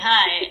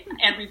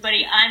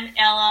everybody. I'm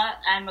Ella.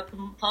 I'm a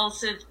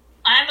compulsive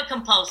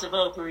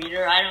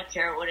overeater. I don't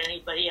care what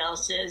anybody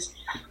else is.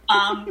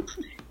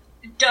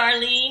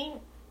 Darlene,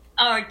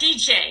 or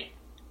DJ,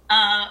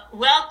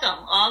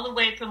 welcome all the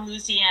way from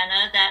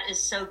Louisiana. That's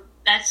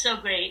so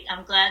great.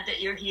 I'm glad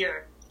that you're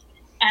here.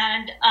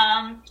 And,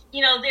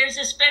 there's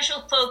a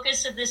special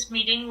focus of this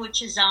meeting,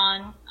 which is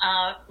on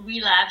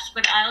relapse,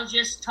 but I'll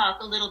just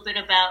talk a little bit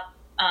about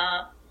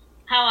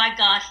how I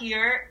got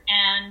here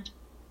and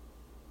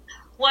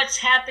what's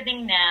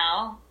happening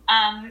now.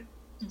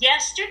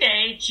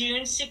 Yesterday,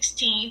 June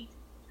 16th,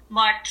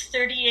 marked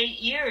 38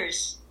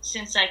 years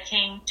since I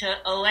came to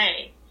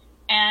OA.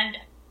 And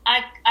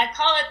I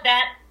call it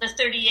that, the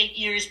 38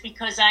 years,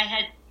 because I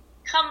had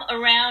come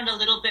around a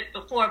little bit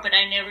before, but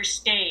I never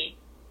stayed.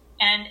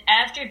 And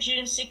after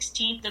June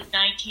 16th of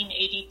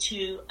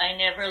 1982, I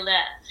never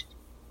left.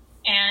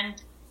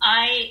 And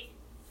I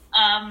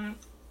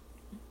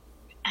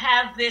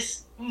have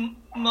this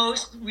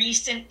most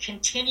recent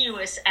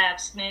continuous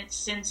abstinence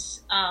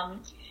since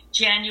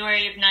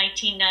January of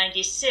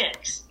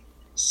 1996.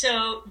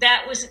 So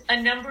that was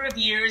a number of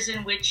years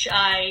in which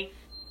I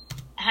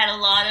had a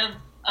lot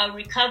of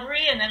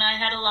recovery, and then I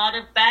had a lot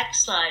of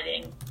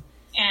backsliding.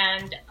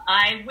 And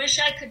I wish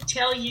I could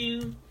tell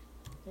you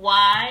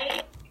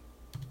why.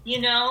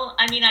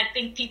 I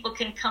think people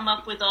can come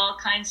up with all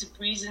kinds of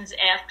reasons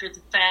after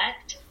the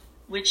fact,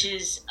 which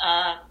is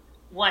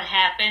what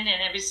happened.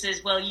 And everybody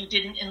says, well, you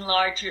didn't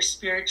enlarge your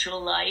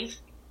spiritual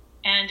life.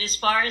 And as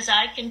far as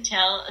I can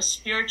tell, a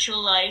spiritual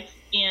life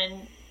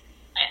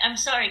I'm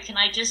sorry, can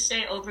I just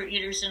say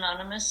Overeaters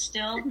Anonymous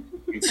still? You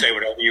can say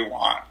whatever you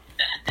want.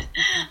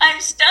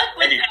 I'm stuck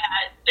with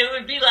that. It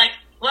would be like,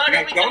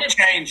 don't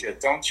change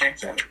it. Don't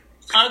change it.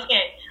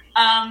 Okay.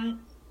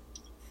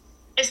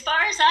 As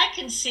far as I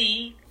can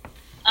see,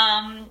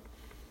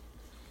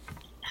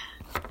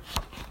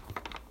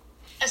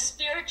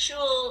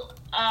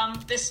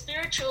 the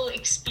spiritual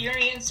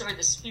experience or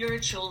the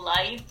spiritual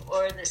life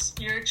or the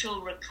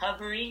spiritual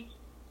recovery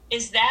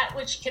is that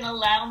which can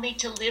allow me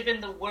to live in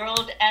the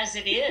world as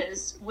it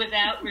is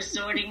without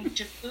resorting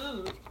to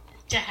food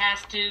to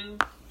have to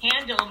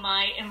handle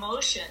my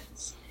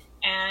emotions.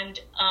 And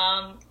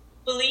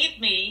believe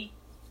me,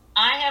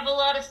 I have a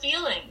lot of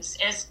feelings,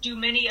 as do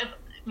many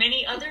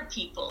other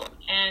people,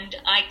 and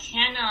I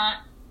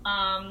cannot.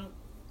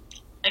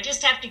 I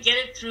just have to get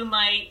it through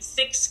my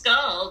thick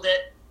skull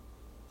that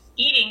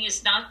eating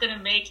is not going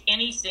to make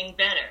anything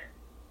better.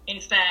 In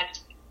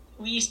fact,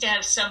 we used to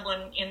have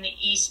someone in the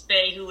East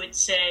Bay who would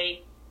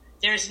say,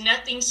 there's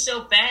nothing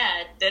so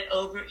bad that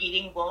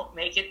overeating won't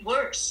make it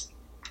worse.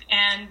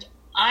 And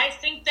I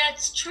think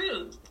that's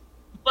true.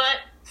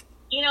 But,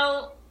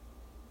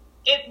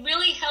 it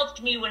really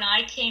helped me when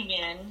I came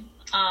in,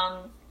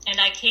 and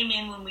I came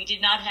in when we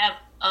did not have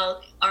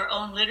our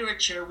own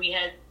literature. We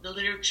had the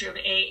literature of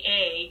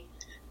AA.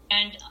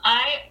 And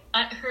I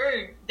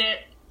heard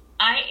that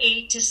I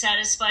ate to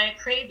satisfy a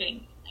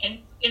craving. And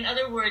in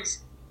other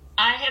words,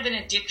 I have an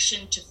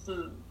addiction to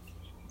food,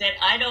 that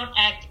I don't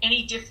act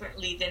any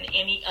differently than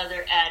any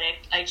other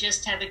addict. I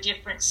just have a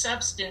different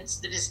substance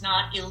that is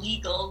not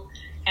illegal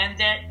and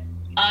that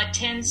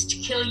tends to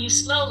kill you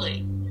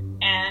slowly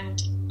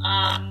and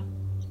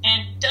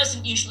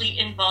doesn't usually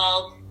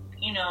involve,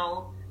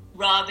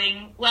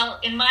 robbing. Well,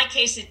 in my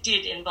case, it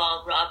did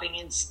involve robbing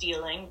and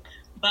stealing,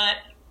 but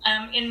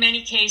in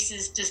many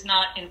cases does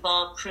not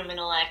involve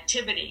criminal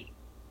activity.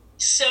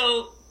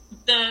 So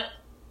the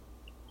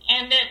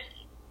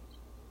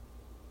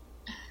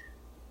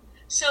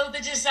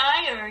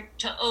desire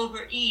to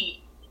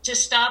overeat, to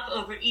stop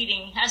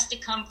overeating, has to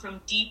come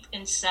from deep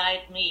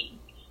inside me.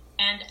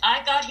 And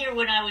I got here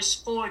when I was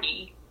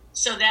 40,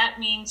 so that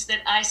means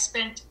that I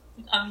spent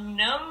a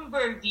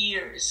number of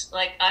years,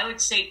 like I would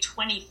say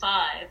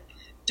 25,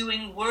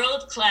 doing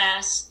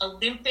world-class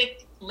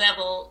Olympic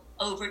level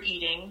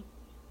overeating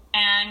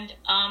and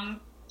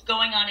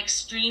going on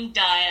extreme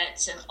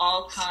diets and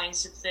all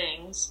kinds of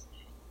things.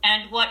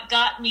 And what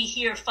got me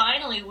here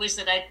finally was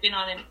that I'd been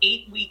on an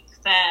 8-week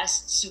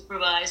fast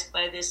supervised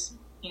by this,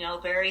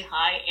 very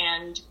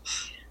high-end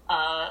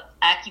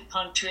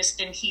acupuncturist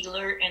and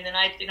healer. And then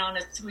I'd been on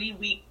a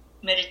 3-week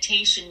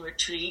meditation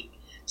retreat.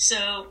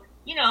 So,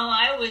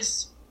 I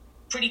was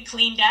pretty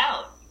cleaned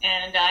out.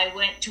 And I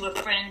went to a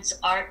friend's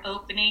art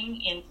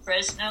opening in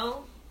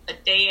Fresno a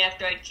day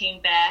after I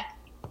came back.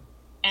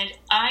 And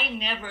I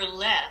never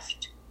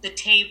left the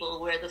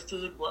table where the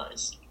food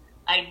was.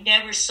 I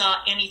never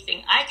saw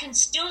anything. I can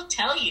still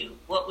tell you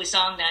what was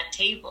on that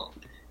table.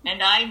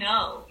 And I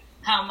know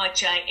how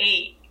much I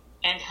ate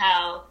and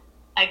how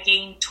I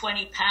gained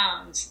 20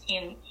 pounds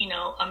in,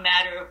 a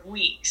matter of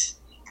weeks.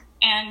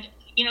 And,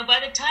 by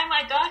the time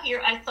I got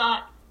here, I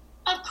thought,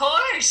 of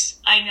course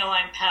I know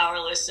I'm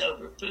powerless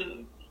over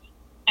food.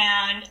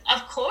 And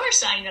of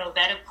course I know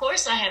that. Of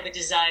course I have a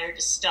desire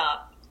to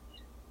stop.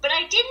 But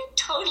I didn't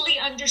totally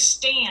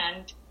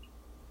understand,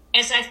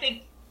 as I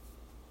think,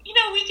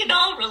 we can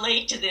all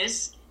relate to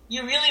this.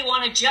 You really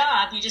want a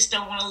job, you just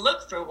don't want to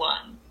look for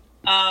one.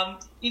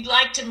 You'd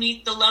like to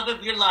meet the love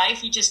of your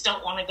life, you just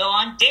don't want to go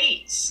on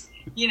dates.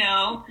 you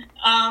know,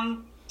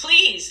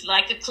 please,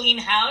 like a clean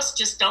house,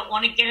 just don't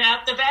want to get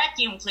out the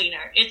vacuum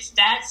cleaner. It's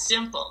that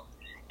simple.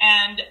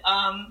 And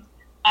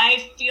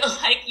I feel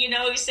like, you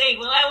know, you say,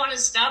 well, I want to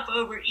stop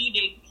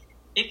overeating,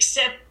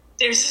 except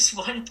there's this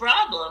one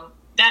problem.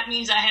 That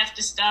means I have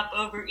to stop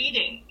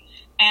overeating.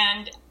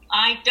 And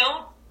I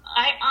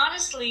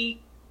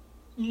honestly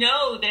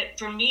know that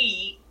for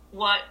me,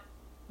 what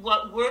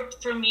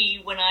worked for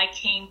me when I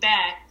came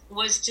back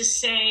was to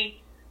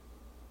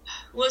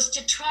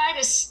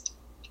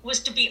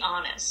be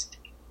honest.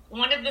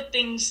 One of the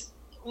things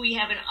we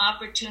have an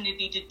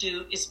opportunity to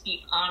do is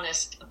be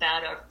honest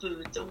about our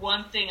food. The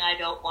one thing I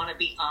don't want to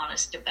be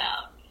honest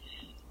about.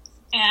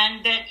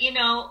 And that, you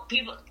know,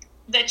 people,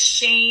 that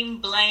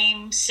shame,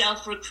 blame,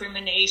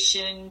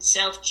 self-recrimination,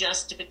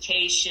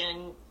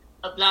 self-justification,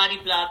 blah,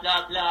 blah,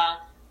 blah, blah,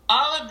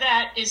 all of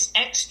that is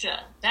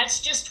extra. That's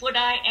just what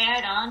I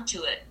add on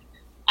to it.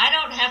 I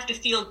don't have to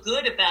feel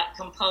good about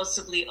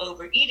compulsively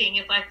overeating.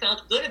 If I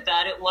felt good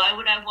about it, why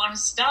would I want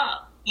to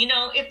stop? You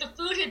know, if the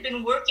food had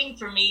been working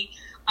for me,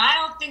 I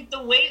don't think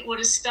the weight would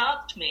have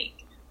stopped me.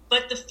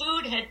 But the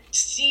food had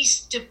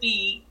ceased to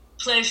be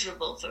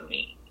pleasurable for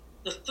me.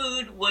 The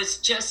food was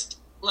just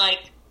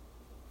like,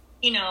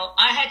 you know,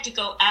 I had to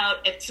go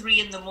out at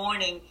 3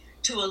 a.m.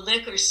 to a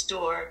liquor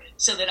store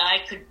so that I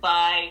could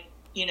buy,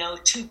 you know,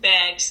 2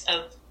 bags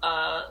of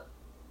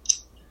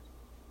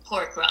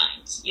pork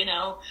rinds, you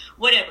know,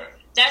 whatever.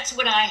 That's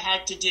what I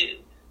had to do.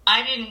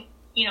 I didn't,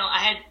 you know,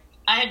 I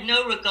had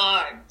no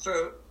regard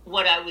for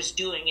what I was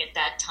doing at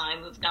that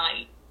time of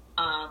night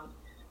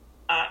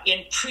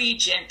in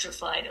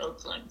pre-gentrified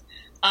Oakland.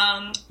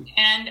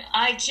 And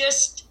I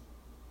just,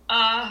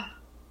 I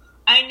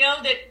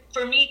know that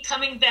for me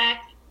coming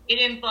back, it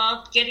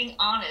involved getting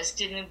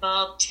honest. It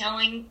involved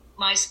telling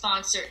my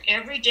sponsor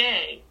every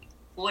day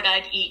what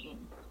I'd eaten.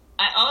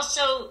 I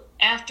also,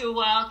 after a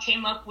while,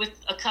 came up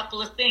with a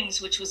couple of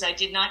things, which was I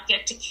did not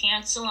get to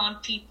cancel on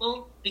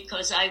people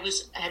because I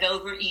had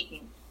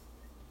overeaten.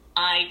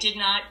 I did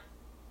not,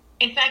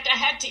 in fact, I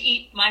had to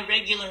eat my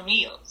regular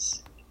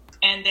meals.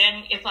 And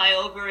then if I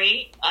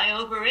overate,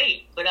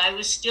 but I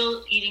was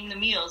still eating the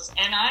meals.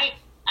 And I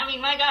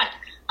mean, my God,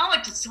 I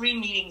went to 3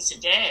 meetings a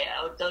day.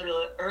 I would go to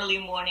an early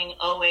morning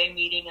OA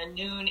meeting, a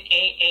noon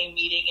AA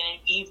meeting, and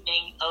an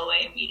evening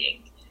OA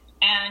meeting.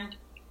 And,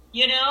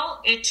 you know,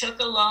 it took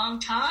a long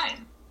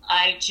time.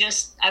 I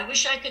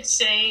wish I could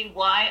say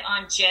why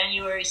on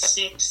January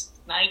 6th,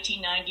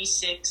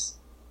 1996,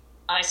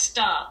 I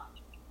stopped.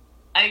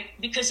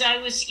 Because I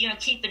was, you know,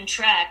 keeping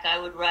track. I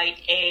would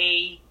write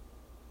A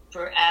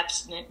for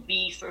abstinent,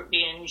 B for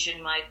binge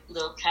in my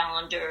little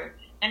calendar.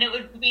 And it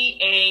would be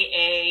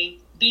A,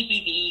 B,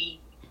 B, B,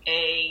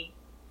 A,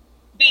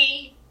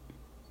 B,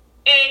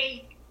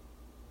 A,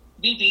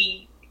 B,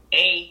 B,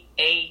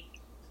 A.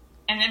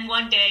 And then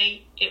one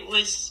day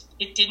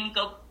it didn't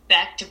go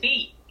back to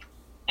B.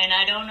 And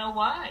I don't know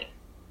why.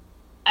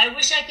 I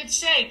wish I could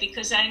say,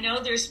 because I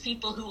know there's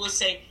people who will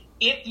say,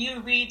 if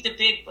you read the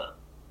big book,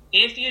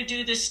 if you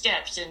do the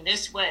steps in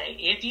this way,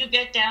 if you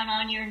get down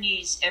on your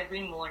knees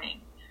every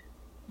morning.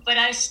 But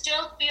I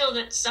still feel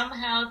that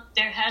somehow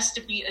there has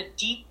to be a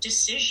deep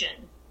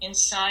decision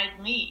inside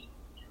me.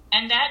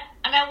 And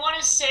I want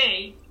to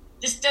say,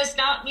 this does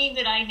not mean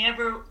that I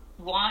never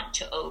want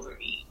to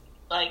overeat.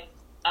 Like,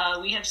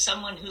 we have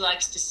someone who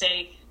likes to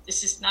say,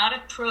 this is not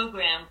a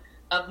program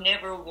of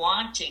never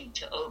wanting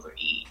to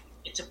overeat.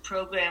 It's a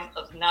program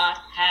of not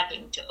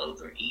having to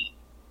overeat.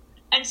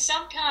 And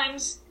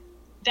sometimes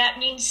that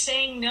means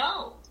saying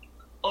no.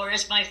 Or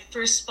as my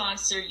first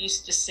sponsor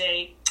used to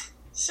say,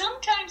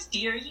 sometimes,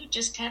 dear, you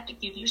just have to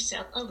give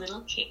yourself a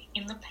little kick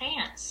in the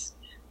pants.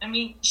 I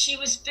mean, she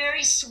was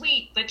very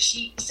sweet, but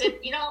she said,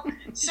 you know,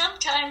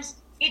 sometimes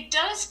it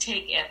does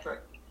take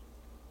effort.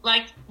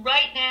 Like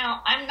right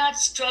now, I'm not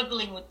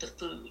struggling with the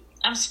food.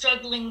 I'm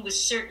struggling with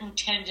certain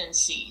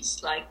tendencies,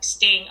 like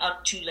staying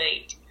up too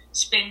late,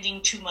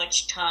 spending too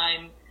much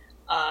time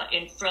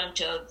in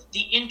front of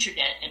the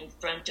internet, in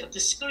front of the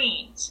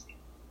screens.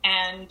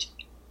 And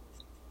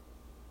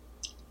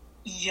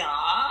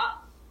yeah,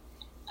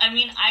 I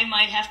mean, I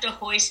might have to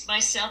hoist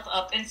myself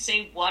up and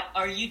say, what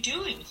are you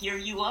doing? Here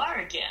you are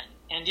again,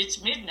 and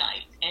it's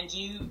midnight, and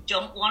you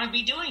don't want to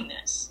be doing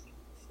this.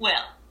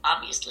 Well,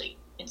 obviously,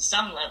 in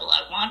some level,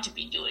 I want to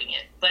be doing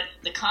it, but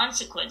the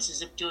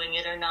consequences of doing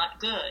it are not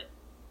good.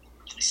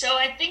 So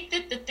I think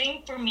that the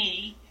thing for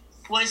me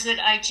was that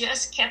I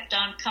just kept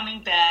on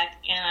coming back,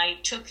 and I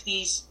took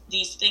these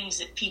things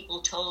that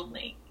people told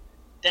me,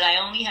 that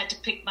I only had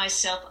to pick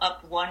myself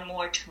up one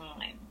more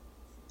time,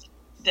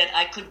 that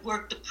I could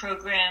work the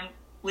program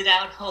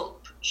without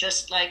hope,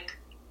 just like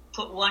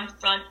put one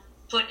front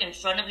foot in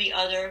front of the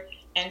other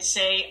and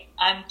say,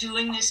 I'm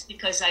doing this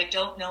because I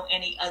don't know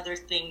any other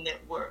thing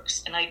that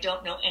works, and I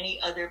don't know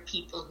any other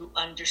people who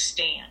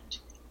understand.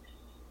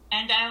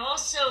 And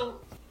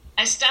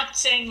I stopped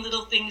saying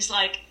little things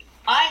like,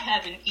 I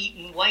haven't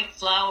eaten white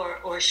flour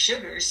or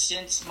sugar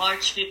since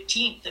March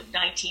 15th of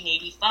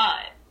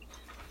 1985,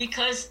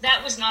 because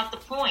that was not the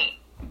point,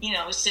 you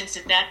know, since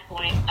at that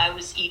point I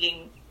was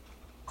eating,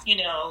 you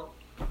know,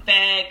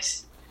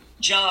 bags,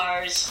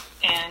 jars,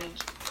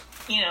 and,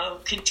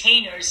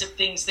 containers of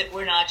things that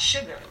were not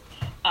sugar.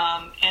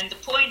 And the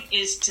point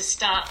is to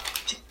stop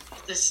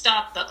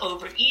the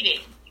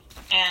overeating.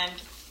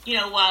 And,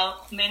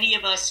 while many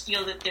of us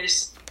feel that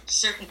there's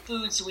certain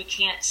foods we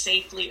can't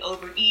safely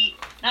overeat,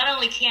 not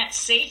only can't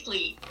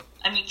safely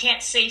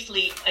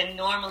and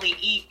normally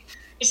eat,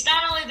 it's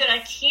not only that I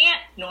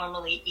can't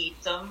normally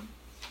eat them,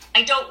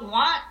 I don't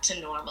want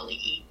to normally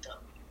eat them.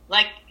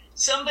 Like,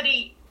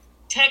 somebody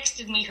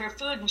texted me her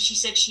food and she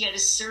said she had a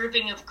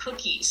serving of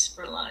cookies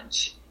for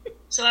lunch.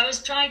 So I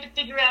was trying to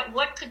figure out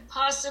what could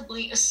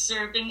possibly a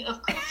serving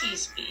of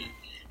cookies be,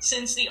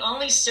 since the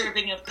only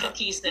serving of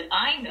cookies that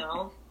I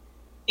know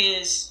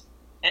is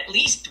at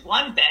least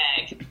one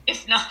bag,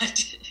 if not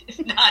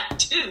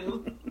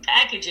two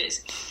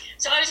packages.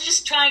 So I was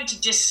just trying to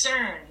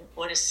discern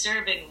what a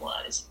serving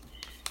was.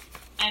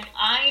 And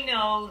I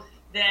know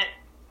that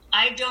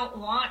I don't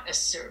want a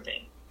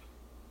serving.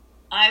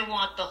 I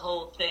want the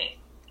whole thing.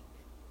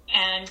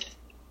 And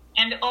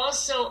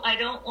also I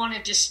don't want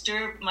to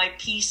disturb my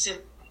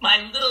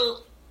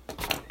little,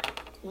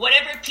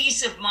 whatever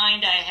peace of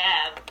mind I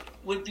have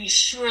would be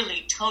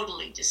surely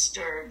totally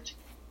disturbed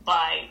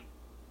by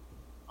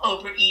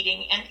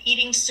overeating and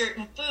eating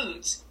certain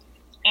foods.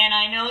 And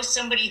I know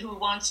somebody who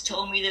once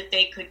told me that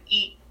they could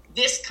eat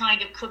this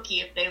kind of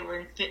cookie if they were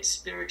in fit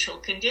spiritual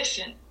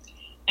condition.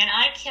 And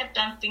I kept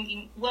on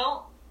thinking,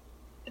 well,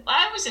 if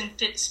I was in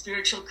fit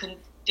spiritual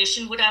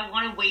condition, would I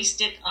want to waste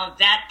it on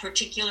that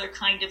particular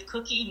kind of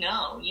cookie?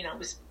 No, it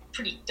was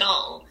pretty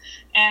dull.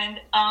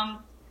 And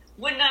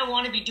wouldn't I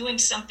want to be doing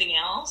something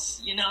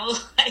else?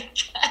 Like,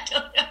 I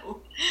don't know,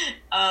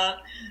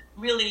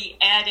 really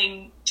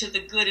adding to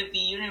the good of the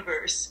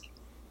universe.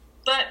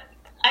 But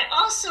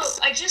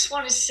I just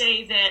want to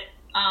say that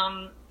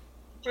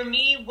for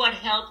me, what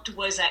helped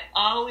was I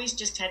always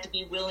just had to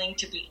be willing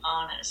to be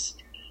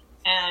honest.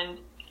 And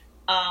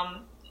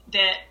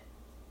that,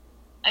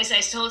 as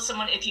I told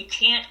someone, if you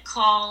can't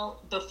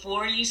call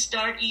before you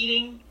start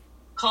eating,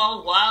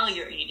 call while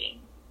you're eating.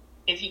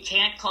 If you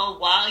can't call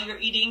while you're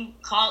eating,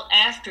 call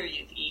after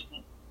you've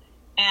eaten.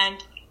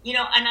 And,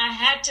 and I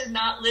had to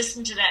not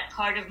listen to that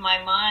part of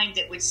my mind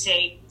that would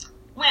say,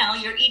 well,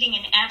 you're eating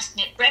an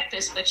abstinent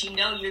breakfast, but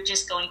you're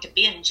just going to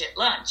binge at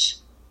lunch.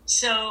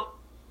 So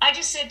I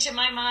just said to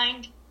my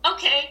mind,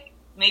 okay,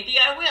 maybe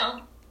I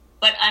will,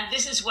 but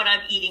this is what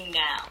I'm eating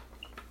now.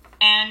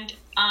 And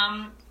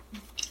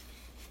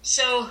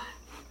so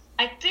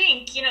I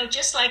think,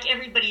 just like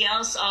everybody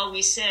else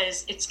always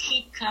says, it's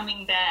keep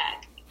coming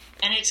back.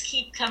 And it's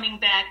keep coming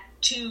back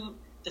to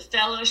the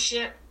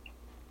fellowship,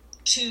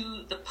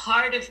 to the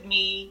part of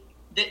me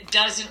that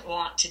doesn't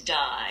want to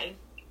die,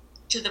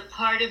 to the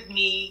part of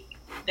me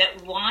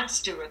that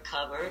wants to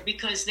recover,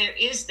 because there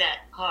is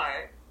that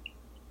part,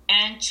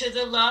 and to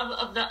the love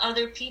of the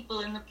other people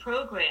in the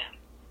program.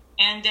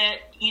 And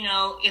that,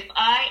 if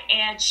I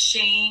add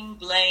shame,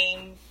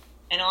 blame,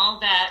 and all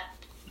that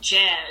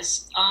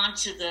jazz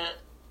onto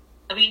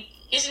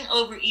isn't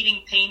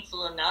overeating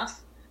painful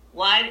enough?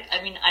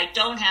 I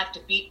don't have to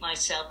beat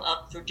myself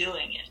up for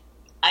doing it.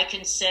 I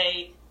can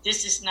say,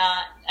 this is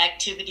not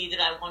activity that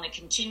I want to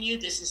continue.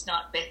 This is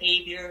not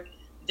behavior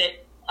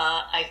that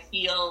I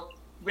feel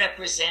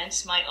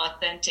represents my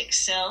authentic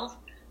self.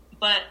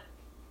 But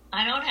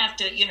I don't have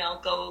to,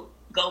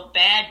 go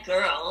bad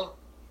girl.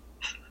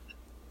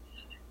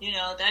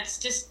 That's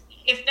just,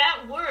 if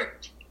that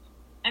worked,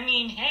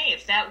 hey,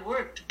 if that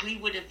worked, we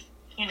would have,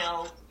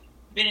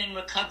 been in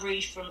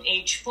recovery from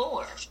age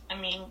 4.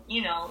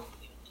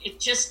 It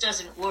just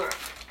doesn't work.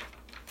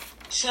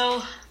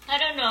 So I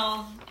don't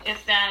know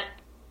if that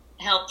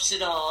helps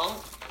at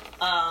all.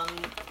 I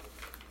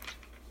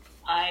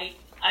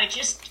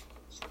just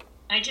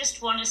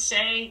want to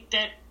say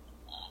that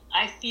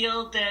I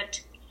feel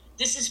that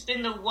this has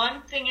been the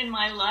one thing in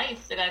my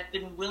life that I've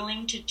been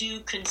willing to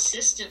do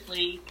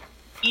consistently,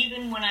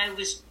 even when I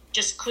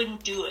just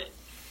couldn't do it.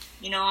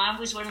 I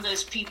was one of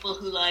those people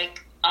who I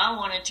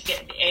wanted to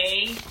get an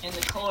A in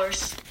the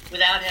course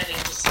without having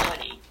to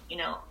study.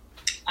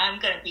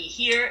 I'm going to be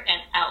here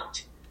and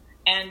out.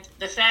 And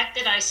the fact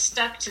that I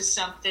stuck to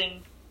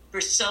something for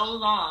so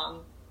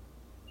long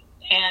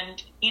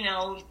and,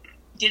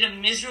 did a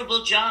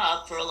miserable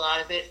job for a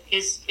lot of it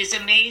is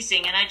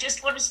amazing. And I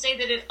just want to say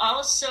that it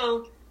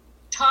also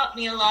taught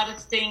me a lot of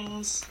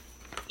things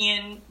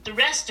in the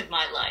rest of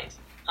my life.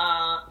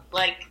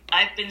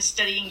 I've been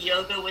studying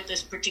yoga with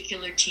this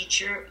particular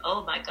teacher.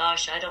 Oh my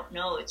gosh, I don't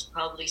know. It's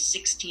probably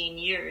 16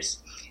 years.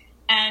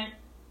 And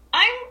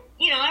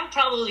I'm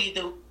probably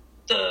the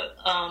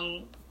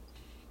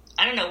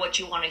I don't know what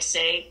you want to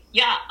say.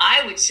 Yeah,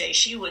 I would say,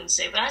 she wouldn't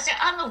say, but I say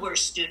I'm the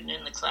worst student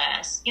in the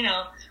class.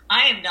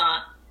 I am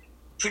not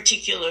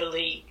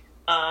particularly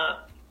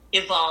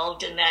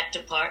evolved in that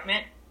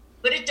department,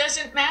 but it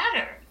doesn't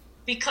matter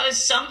because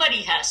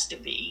somebody has to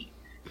be.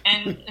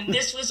 And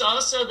this was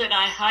also that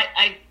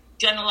I've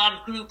done a lot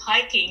of group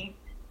hiking,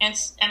 and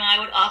I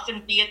would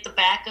often be at the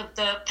back of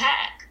the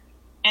pack.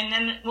 And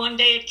then one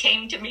day it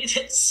came to me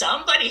that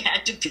somebody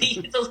had to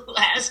be the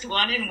last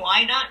one, and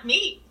why not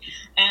me?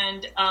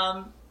 And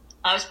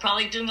I was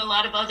probably doing a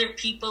lot of other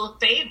people a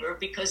favor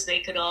because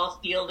they could all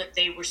feel that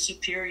they were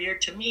superior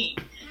to me.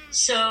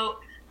 So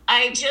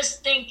I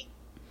just think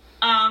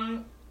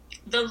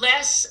the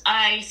less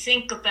I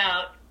think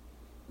about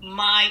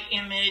my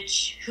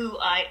image, who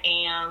I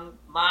am,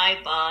 my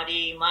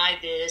body, my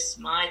this,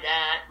 my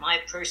that, my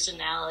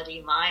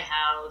personality, my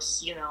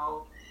house,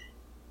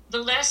 the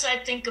less I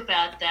think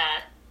about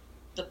that,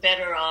 the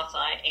better off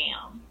I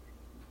am.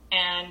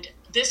 And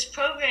this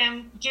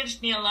program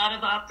gives me a lot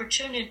of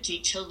opportunity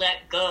to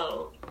let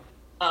go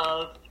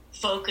of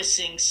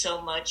focusing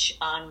so much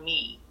on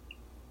me.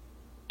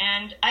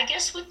 And I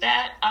guess with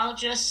that, I'll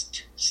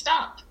just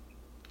stop.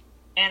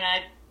 And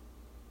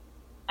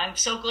I'm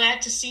so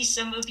glad to see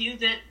some of you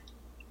that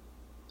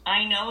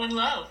I know and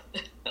love.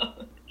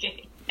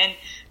 Okay. And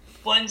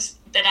ones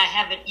that I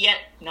haven't yet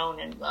known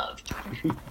and loved.